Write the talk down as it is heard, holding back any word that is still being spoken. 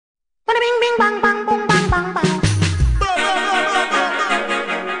Bing bing bang bang boom bang bang bang.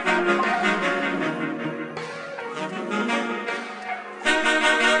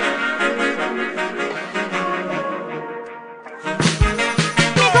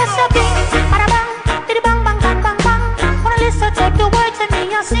 Me go so bing, bada bang, bidi bang bang bang bang bang. Wanna listen to the words and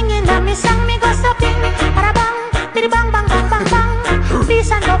me a singing and me song. Me go so bing, bada bang, bidi bang bang bang bang bang.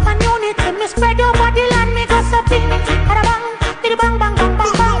 Peace and love and unity, me spread over the land. Me go so bing, bada bang, bidi bang bang bang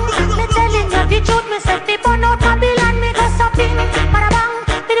bang bang. Me telling you the truth, me say people not Babylon. Me go so bing, bada bang,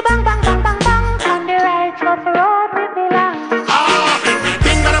 bidi bang bang bang bang bang. On the righteous road we belong.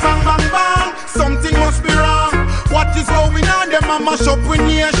 Bing bada bang bang bang, something must be wrong. What is going on? Them a mash up with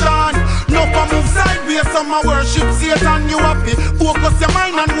nation. No for move sideways, some a worship Satan. You have to focus your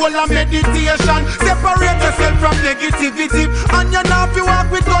mind and hold a meditation. Separate yourself from negativity, and you not fi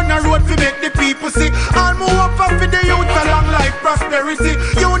walk with on a road to make the people see. All move up for the youth a long life prosperity.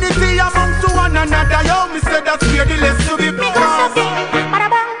 Unity amongst one another. Yo, me say that's where the less to be. Me go so bing, bada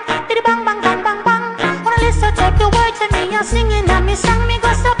bang, bidi bang bang bang bang bang. Wanna listen to the words and me a singing and me song. Me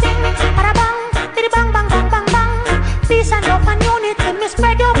go so bing, bada bang, bidi bang bang bang bang bang. Peace and love and unity, me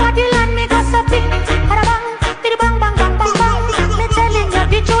spread over the land. Me go so bing, bada bang, bidi bang bang bang bang bang. Me telling you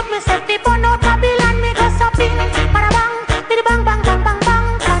the truth, me say people not Babylon. Me go so bing, bada bang, bidi bang bang bang bang bang.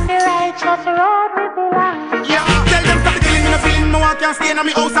 On the righteous road we belong. Yeah, tell them stop the killing, me no feeling. No one can stay in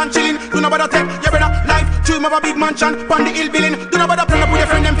my house and chilling. Do not bother take your brother life. Dream of a big mansion, pon the hill billing. Do not bother plan up with your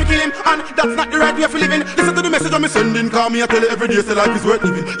friend them to kill him. And that's not the right way for living. Listen to the message I'm sending. Call me, I tell you every day, say life is worth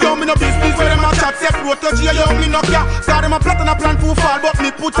living. Yo, me no business where them a chat, say protege. Yo, me no care. Start them a plot and a plan for fall, but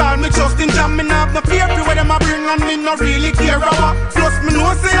me put all me trust in jam. Me no have no fear for where them a bring, and me no really care about. Plus me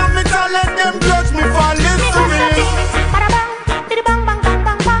know say I'm me talent, them judge me for Me listen go to so me. bing, bada bang, bidi bang bang bang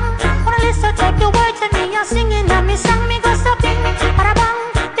bang bang. Wanna listen to the words and me a singing and me song. Me go so bing, bada bang,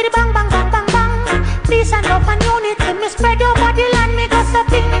 bidi bang bang bang bang bang. Peace and love and unity, me spread over the land. Me go so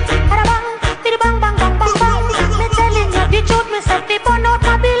bing, bada bang, bidi bang bang bang bang bang. Me telling you the truth, me say people not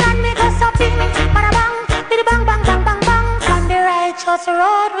Babylon. Me go so bing, bada bang, bidi bang bang bang bang bang. On the righteous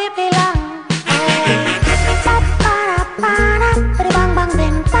road we belong. Pa pa da pa da, bidi bang bang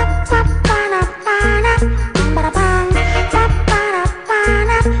bing, pa pa pa da pa da, bada bang, pa pa da pa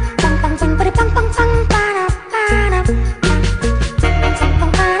da, bang bang bing, bidi bang bang bang pa da pa da, bang bang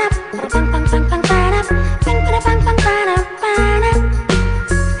pa da, bada bang bang bang bang pa da, bing bidi bang bang pa da pa da,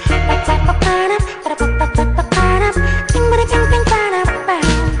 pa pa pa pa da, bada pa pa pa pa pa da, bing bidi bang bang pa da pa.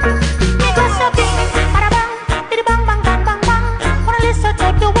 Me go so bing, bada bang, bidi bang bang bang bang bang. Wanna listen to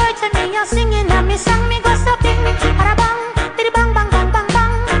the words and me a singing and me song. Me go so bing, bada bang, bidi bang bang bang bang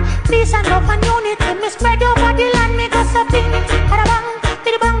bang. Peace and love and unity, me spread over the land. Me go so bing, bada bang,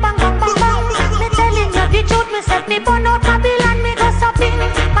 bidi bang bang bang bang bang. Me telling you the truth, me say people not Babylon. Me go so bing,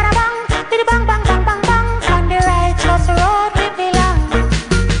 bada bang, bidi bang bang bang bang bang. On the righteous road we belong.